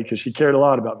boy, because she cared a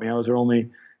lot about me. I was her only,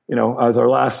 I was our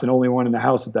last and only one in the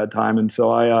house at that time. And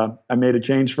so I made a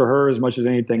change for her as much as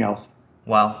anything else.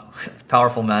 Wow. It's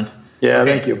powerful, man. Yeah,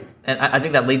 okay. Thank you. And I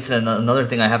think that leads to another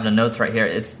thing I have in the notes right here.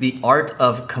 It's the art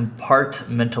of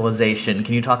compartmentalization.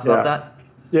 Can you talk about that?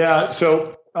 Yeah.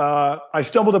 So I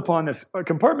stumbled upon this.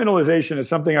 Compartmentalization is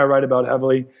something I write about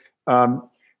heavily.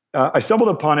 I stumbled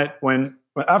upon it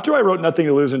after I wrote Nothing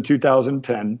to Lose in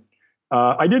 2010.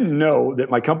 I didn't know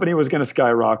that my company was going to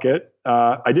skyrocket.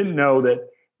 I didn't know that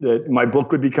my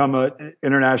book would become an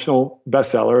international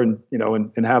bestseller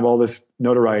and have all this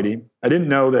notoriety. I didn't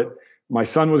know that my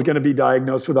son was going to be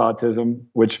diagnosed with autism,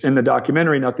 which in the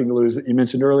documentary Nothing to Lose that you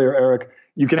mentioned earlier, Eric,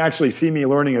 you can actually see me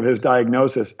learning of his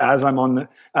diagnosis as I'm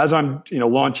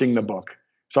launching the book.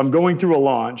 So I'm going through a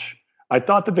launch. I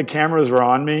thought that the cameras were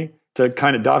on me to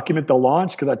kind of document the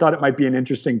launch, because I thought it might be an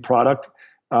interesting product,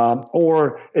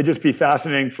 or it'd just be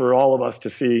fascinating for all of us to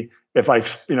see if I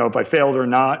failed or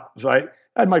not. So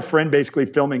had my friend basically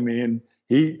filming me. And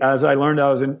as I learned I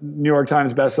was a New York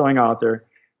Times bestselling author,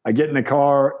 I get in the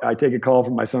car, I take a call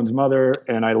from my son's mother,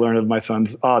 and I learn of my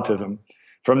son's autism.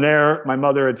 From there, my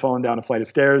mother had fallen down a flight of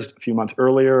stairs a few months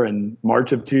earlier in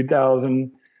March of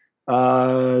 2010.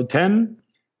 And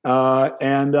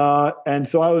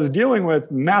so I was dealing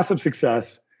with massive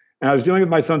success, and I was dealing with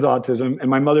my son's autism and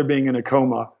my mother being in a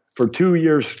coma for 2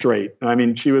 years straight. I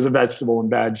mean, she was a vegetable in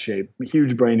bad shape, a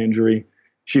huge brain injury.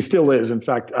 She still is. In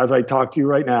fact, as I talk to you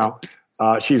right now,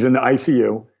 she's in the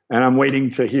ICU, and I'm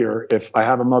waiting to hear if I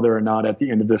have a mother or not at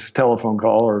the end of this telephone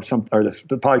call or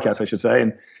the podcast, I should say.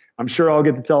 And I'm sure I'll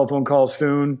get the telephone call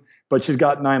soon, but she's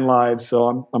got 9 lives.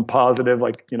 So I'm positive,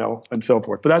 and so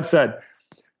forth. But that said,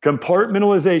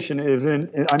 compartmentalization is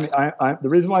the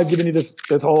reason why I've given you this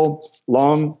whole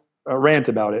long rant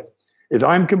about it is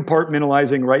I'm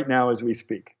compartmentalizing right now as we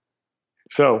speak.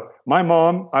 So my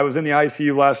mom, I was in the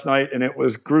ICU last night, and it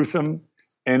was gruesome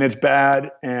and it's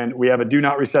bad, and we have a do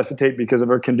not resuscitate because of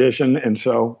her condition. And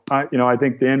so I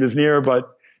think the end is near,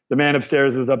 but the man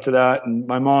upstairs is up to that. And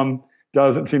my mom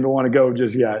doesn't seem to want to go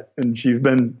just yet. And she's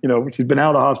been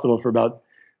out of hospital for about,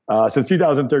 since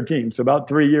 2013. So about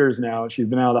 3 years now, she's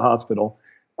been out of the hospital.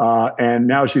 And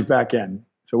now she's back in.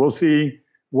 So we'll see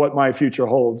what my future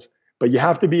holds. But you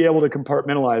have to be able to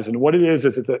compartmentalize. And what it is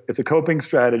it's a coping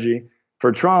strategy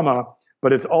for trauma,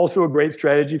 but it's also a great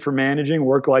strategy for managing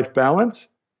work-life balance.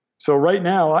 So right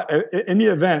now, in the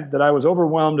event that I was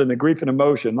overwhelmed in the grief and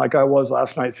emotion, like I was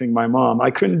last night seeing my mom,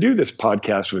 I couldn't do this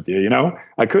podcast with you,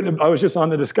 I was just on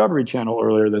the Discovery Channel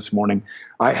earlier this morning.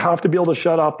 I have to be able to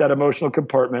shut off that emotional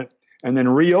compartment and then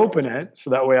reopen it so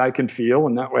that way I can feel,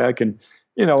 and that way I can,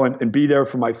 and be there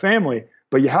for my family.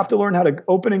 But you have to learn how to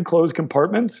open and close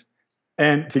compartments.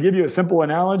 And to give you a simple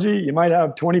analogy, you might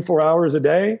have 24 hours a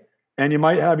day, and you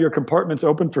might have your compartments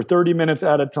open for 30 minutes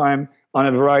at a time on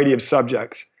a variety of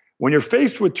subjects. When you're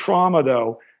faced with trauma,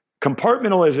 though,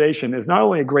 compartmentalization is not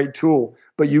only a great tool,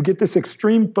 but you get this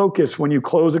extreme focus when you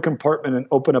close a compartment and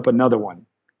open up another one,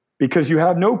 because you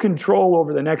have no control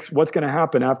over the next, what's going to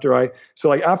happen after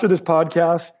after this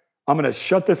podcast, I'm going to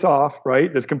shut this off,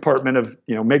 right? This compartment of,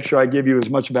 make sure I give you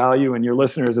as much value and your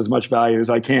listeners as much value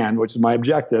as I can, which is my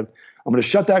objective. I'm going to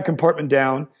shut that compartment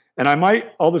down, and I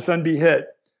might all of a sudden be hit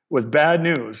with bad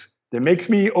news that makes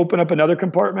me open up another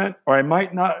compartment, or I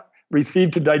might not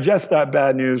receive to digest that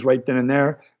bad news right then and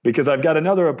there because I've got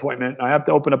another appointment. I have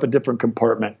to open up a different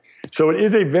compartment. So it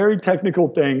is a very technical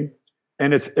thing,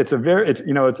 and it's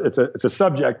a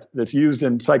subject that's used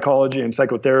in psychology and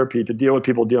psychotherapy to deal with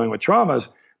people dealing with traumas,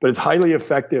 but it's highly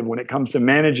effective when it comes to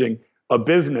managing a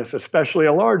business, especially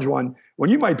a large one, when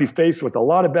you might be faced with a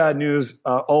lot of bad news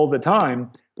all the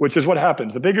time, which is what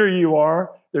happens. The bigger you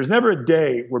are, there's never a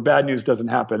day where bad news doesn't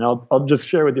happen. I'll just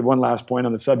share with you one last point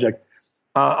on the subject.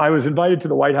 I was invited to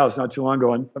the White House not too long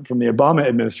ago from the Obama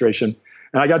administration,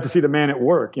 and I got to see the man at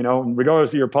work.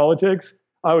 Regardless of your politics,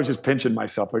 I was just pinching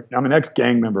myself. I'm an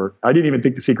ex-gang member. I didn't even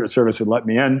think the Secret Service would let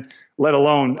me in, let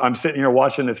alone I'm sitting here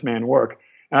watching this man work.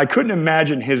 And I couldn't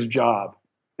imagine his job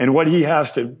and what he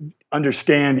has to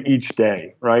understand each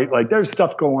day, right? Like there's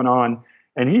stuff going on,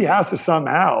 and he has to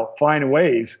somehow find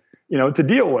ways, to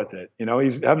deal with it.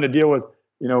 He's having to deal with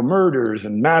murders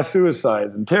and mass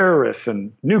suicides and terrorists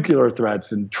and nuclear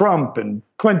threats and Trump and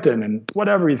Clinton and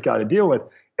whatever he's got to deal with.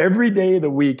 Every day of the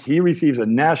week, he receives a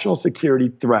national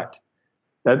security threat.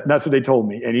 That's what they told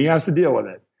me, and he has to deal with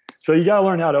it. So you got to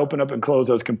learn how to open up and close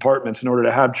those compartments in order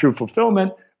to have true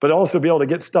fulfillment, but also be able to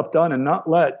get stuff done and not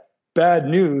let bad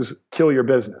news kill your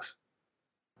business.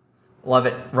 Love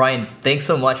it. Ryan, thanks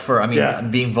so much for,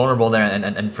 being vulnerable there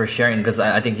and for sharing, because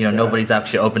I think, nobody's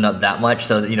actually opened up that much.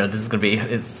 So, this is going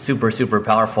to be super, super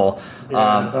powerful. Yeah,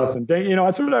 awesome.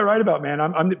 That's what I write about, man.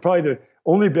 I'm probably the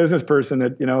only business person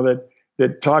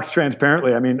that talks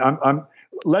transparently. I'm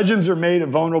legends are made of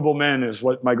vulnerable men is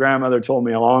what my grandmother told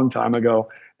me a long time ago.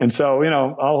 And so,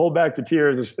 I'll hold back the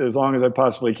tears as long as I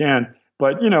possibly can.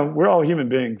 But, we're all human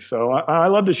beings. So I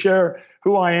love to share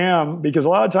who I am, because a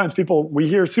lot of times we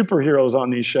hear superheroes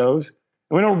on these shows,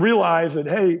 and we don't realize that,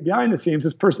 hey, behind the scenes,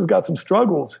 this person's got some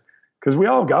struggles, because we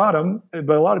all got them,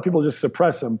 but a lot of people just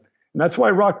suppress them. And that's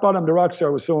why Rock Bottom to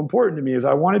Rockstar was so important to me, is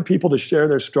I wanted people to share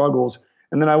their struggles,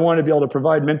 and then I wanted to be able to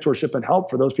provide mentorship and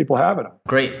help for those people having them.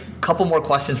 Great. Couple more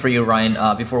questions for you,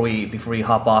 Ryan, before we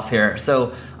hop off here.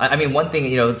 So, one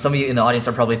thing, some of you in the audience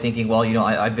are probably thinking, well,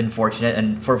 I've been fortunate,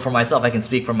 and for myself, I can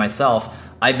speak for myself.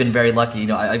 I've been very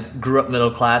lucky. I grew up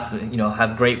middle class,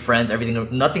 have great friends,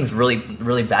 everything. Nothing's really,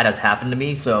 really bad has happened to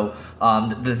me. So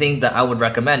the thing that I would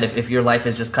recommend, if your life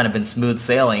has just kind of been smooth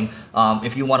sailing,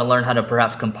 if you want to learn how to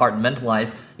perhaps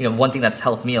compartmentalize, one thing that's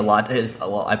helped me a lot is,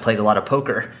 well, I played a lot of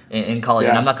poker in college,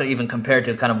 and I'm not going to even compare it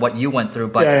to kind of what you went through,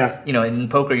 but in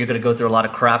poker, you're going to go through a lot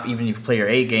of crap. Even if you play your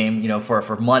A game,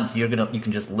 for months, you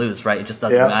can just lose, right? It just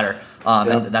doesn't matter.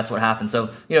 And that's what happens.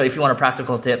 So, if you want a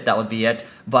practical tip, that would be it.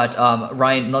 But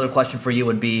Ryan, another question for you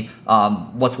would be,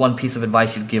 what's one piece of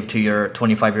advice you'd give to your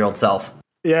 25-year-old self?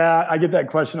 Yeah, I get that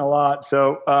question a lot.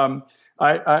 So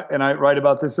I write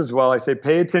about this as well. I say,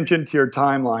 pay attention to your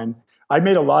timeline. I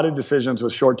made a lot of decisions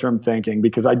with short-term thinking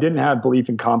because I didn't have belief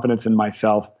and confidence in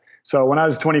myself. So when I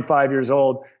was 25 years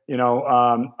old,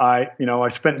 I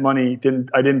spent money.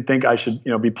 I didn't think I should,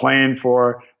 be playing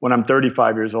for when I'm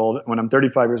 35 years old. When I'm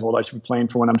 35 years old, I should be playing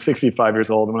for when I'm 65 years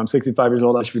old. And when I'm 65 years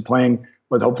old, I should be playing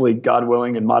with, hopefully, God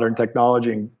willing, and modern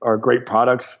technology and our great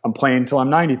products. I'm playing until I'm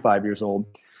 95 years old.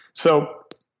 So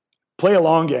play a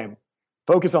long game.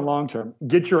 Focus on long term.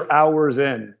 Get your hours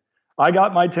in. I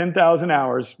got my 10,000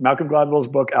 hours. Malcolm Gladwell's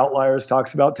book, Outliers,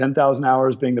 talks about 10,000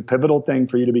 hours being the pivotal thing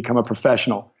for you to become a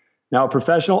professional. Now, a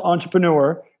professional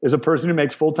entrepreneur is a person who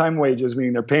makes full-time wages,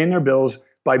 meaning they're paying their bills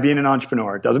by being an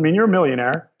entrepreneur. It doesn't mean you're a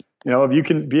millionaire. If you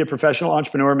can be a professional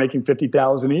entrepreneur making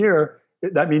 $50,000 a year,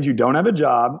 that means you don't have a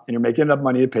job and you're making enough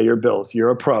money to pay your bills.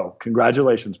 You're a pro.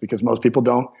 Congratulations, because most people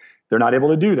don't. They're not able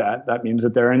to do that. That means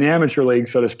that they're in the amateur league,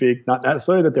 so to speak. Not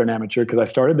necessarily that they're an amateur, because I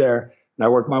started there and I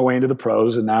worked my way into the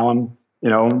pros, and now I'm,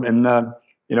 in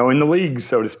the league,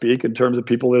 so to speak, in terms of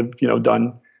people that have,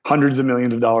 done hundreds of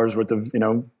millions of dollars worth of,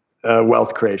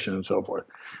 wealth creation and so forth.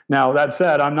 Now, that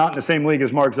said, I'm not in the same league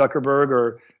as Mark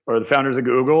Zuckerberg or the founders of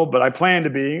Google, but I plan to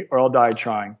be, or I'll die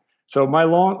trying. So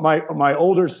my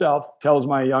older self tells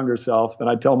my younger self, and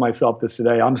I tell myself this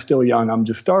today, I'm still young, I'm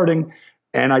just starting.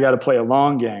 And I got to play a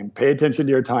long game. Pay attention to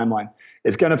your timeline.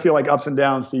 It's going to feel like ups and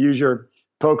downs. To use your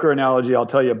poker analogy, I'll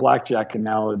tell you a blackjack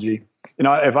analogy.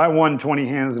 If I won 20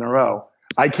 hands in a row,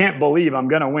 I can't believe I'm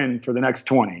going to win for the next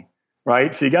 20,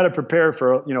 right? So you got to prepare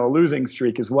for, a losing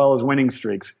streak as well as winning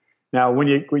streaks. Now, when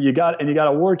you got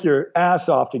to work your ass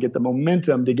off to get the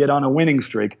momentum to get on a winning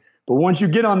streak. But once you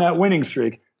get on that winning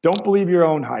streak, don't believe your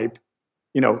own hype.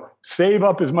 Save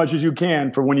up as much as you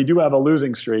can for when you do have a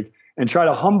losing streak. And try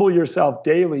to humble yourself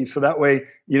daily so that way,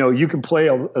 you can play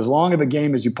as long of a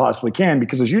game as you possibly can.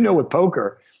 Because as you know, with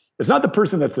poker, it's not the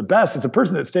person that's the best. It's the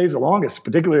person that stays the longest,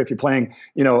 particularly if you're playing,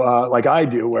 like I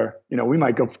do, where, we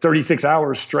might go 36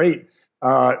 hours straight,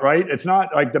 right? It's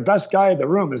not like the best guy in the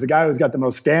room is the guy who's got the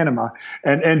most stamina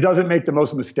and doesn't make the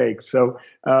most mistakes. So,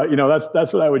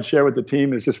 that's what I would share with the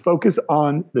team is just focus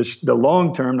on the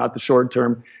long term, not the short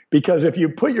term. Because if you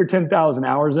put your 10,000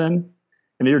 hours in,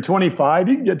 and you're 25,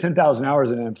 you can get 10,000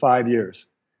 hours in 5 years,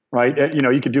 right?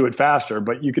 You could do it faster,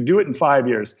 but you could do it in 5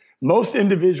 years. Most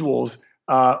individuals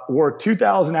work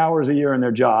 2,000 hours a year in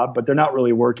their job, but they're not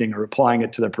really working or applying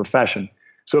it to their profession.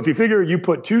 So if you figure you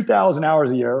put 2,000 hours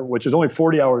a year, which is only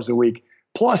 40 hours a week,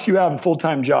 plus you have a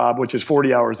full-time job, which is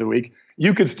 40 hours a week,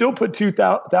 you could still put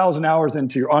 2,000 hours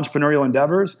into your entrepreneurial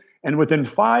endeavors. And within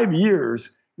 5 years,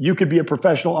 you could be a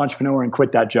professional entrepreneur and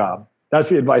quit that job. That's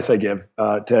the advice I give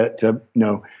to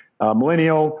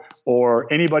millennial or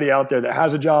anybody out there that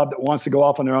has a job that wants to go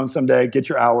off on their own someday. Get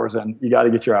your hours in. You got to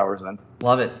get your hours in.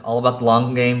 Love it. All about the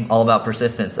long game, all about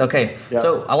persistence. Okay,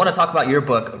 So I want to talk about your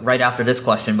book right after this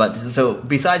question. But so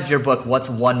besides your book, what's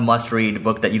one must-read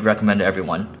book that you'd recommend to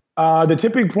everyone? The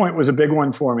Tipping Point was a big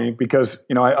one for me because,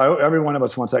 every one of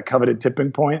us wants that coveted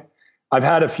tipping point. I've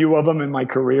had a few of them in my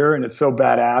career, and it's so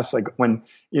badass. Like when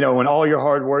all your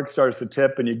hard work starts to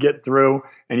tip and you get through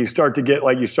and you start to get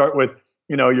you start with,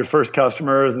 your first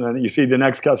customers, and then you see the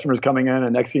next customers coming in,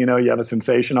 and next thing you know, you have a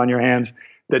sensation on your hands.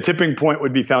 The Tipping Point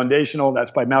would be foundational.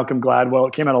 That's by Malcolm Gladwell.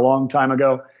 It came out a long time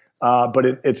ago, but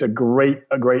it's a great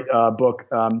book.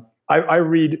 I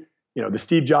read, the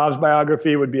Steve Jobs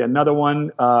biography would be another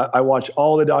one. I watch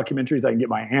all the documentaries I can get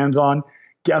my hands on.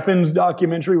 Geffen's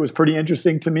documentary was pretty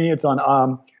interesting to me. It's on,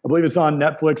 I believe it's on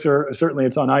Netflix, or certainly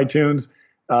it's on iTunes.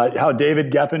 How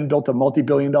David Geffen built a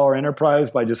multi-billion-dollar enterprise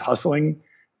by just hustling.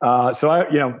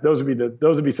 Those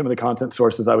would be some of the content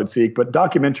sources I would seek. But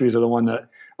documentaries are the one that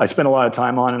I spend a lot of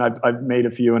time on, and I've made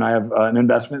a few, and I have an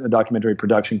investment in a documentary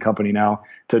production company now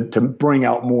to bring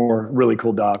out more really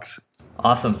cool docs.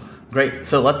 Awesome, great.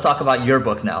 So let's talk about your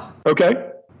book now. Okay.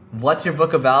 What's your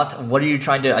book about? What are you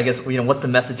trying to, what's the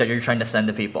message that you're trying to send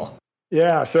to people?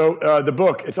 Yeah, so the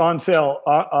book, it's on sale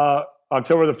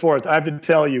October the 4th. I have to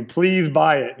tell you, please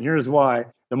buy it. Here's why.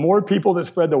 The more people that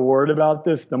spread the word about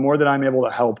this, the more that I'm able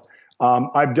to help.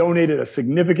 I've donated a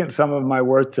significant sum of my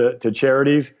worth to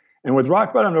charities. And with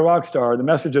Rock Bottom to Rockstar, the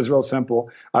message is real simple.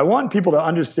 I want people to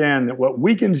understand that what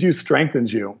weakens you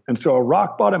strengthens you. And so a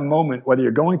rock bottom moment, whether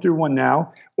you're going through one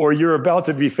now or you're about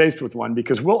to be faced with one,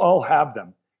 because we'll all have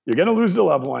them. You're going to lose a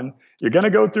loved one. You're going to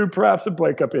go through perhaps a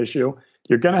breakup issue.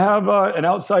 You're going to have an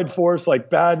outside force like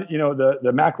bad,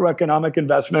 the macroeconomic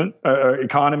investment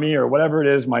economy or whatever it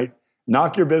is might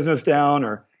knock your business down,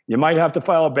 or you might have to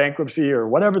file a bankruptcy or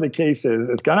whatever the case is.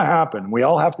 It's going to happen. We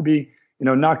all have to be,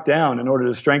 knocked down in order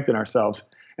to strengthen ourselves.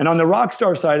 And on the rock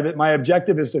star side of it, my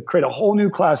objective is to create a whole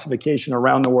new classification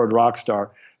around the word rock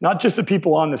star, not just the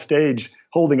people on the stage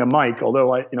holding a mic,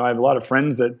 although I have a lot of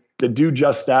friends that do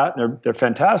just that, and they're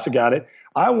fantastic at it.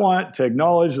 I want to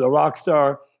acknowledge the rock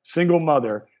star single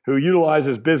mother who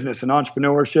utilizes business and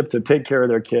entrepreneurship to take care of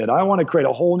their kid. I want to create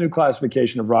a whole new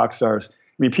classification of rock stars. I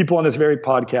mean, people on this very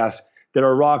podcast that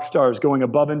are rock stars going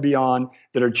above and beyond,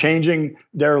 that are changing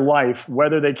their life,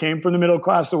 whether they came from the middle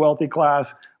class, the wealthy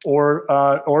class, or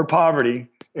poverty.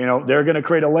 They're going to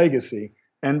create a legacy.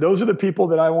 And those are the people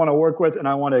that I want to work with, and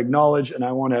I want to acknowledge, and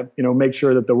I want to make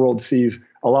sure that the world sees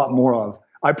a lot more of.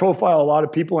 I profile a lot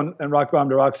of people in Rock Bottom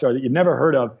to Rockstar that you've never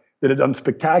heard of that have done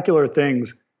spectacular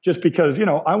things just because,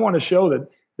 I want to show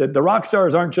that the rock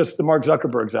stars aren't just the Mark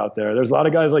Zuckerbergs out there. There's a lot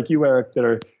of guys like you, Eric, that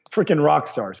are freaking rock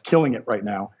stars, killing it right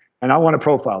now. And I want to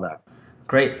profile that.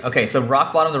 Great. Okay, so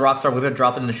Rock Bottom to Rockstar, we're going to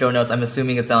drop it in the show notes. I'm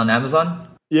assuming it's on Amazon?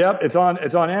 Yep, it's on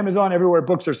Amazon, everywhere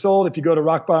books are sold. If you go to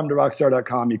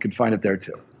rockbottomtorockstar.com, you can find it there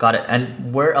too. Got it.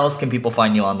 And where else can people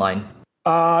find you online?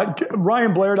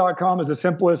 RyanBlair.com is the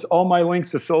simplest. All my links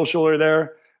to social are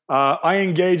there. I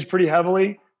engage pretty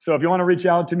heavily. So if you want to reach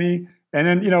out to me, and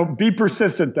then, be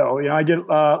persistent though. I get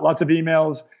lots of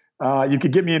emails. You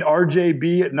could get me at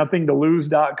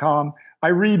rjb@nothingtolose.com. I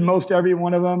read most every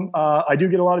one of them. I do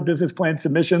get a lot of business plan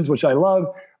submissions, which I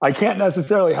love. I can't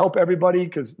necessarily help everybody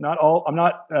because I'm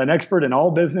not an expert in all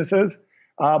businesses,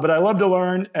 but I love to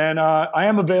learn, and I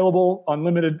am available on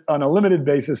a limited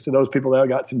basis to those people that have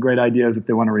got some great ideas if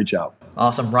they want to reach out.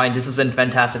 Awesome, Ryan. This has been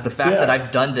fantastic. The fact that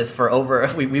I've done this for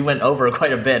we went over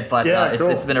quite a bit, but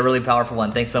cool. It's been a really powerful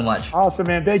one. Thanks so much. Awesome,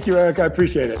 man. Thank you, Eric. I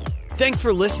appreciate it. Thanks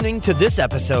for listening to this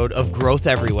episode of Growth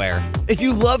Everywhere. If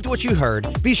you loved what you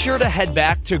heard, be sure to head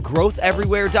back to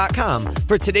growtheverywhere.com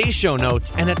for today's show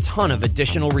notes and a ton of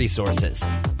additional resources.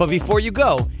 But before you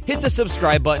go, hit the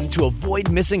subscribe button to avoid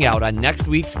missing out on next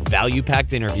week's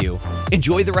value-packed interview.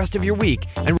 Enjoy the rest of your week,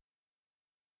 and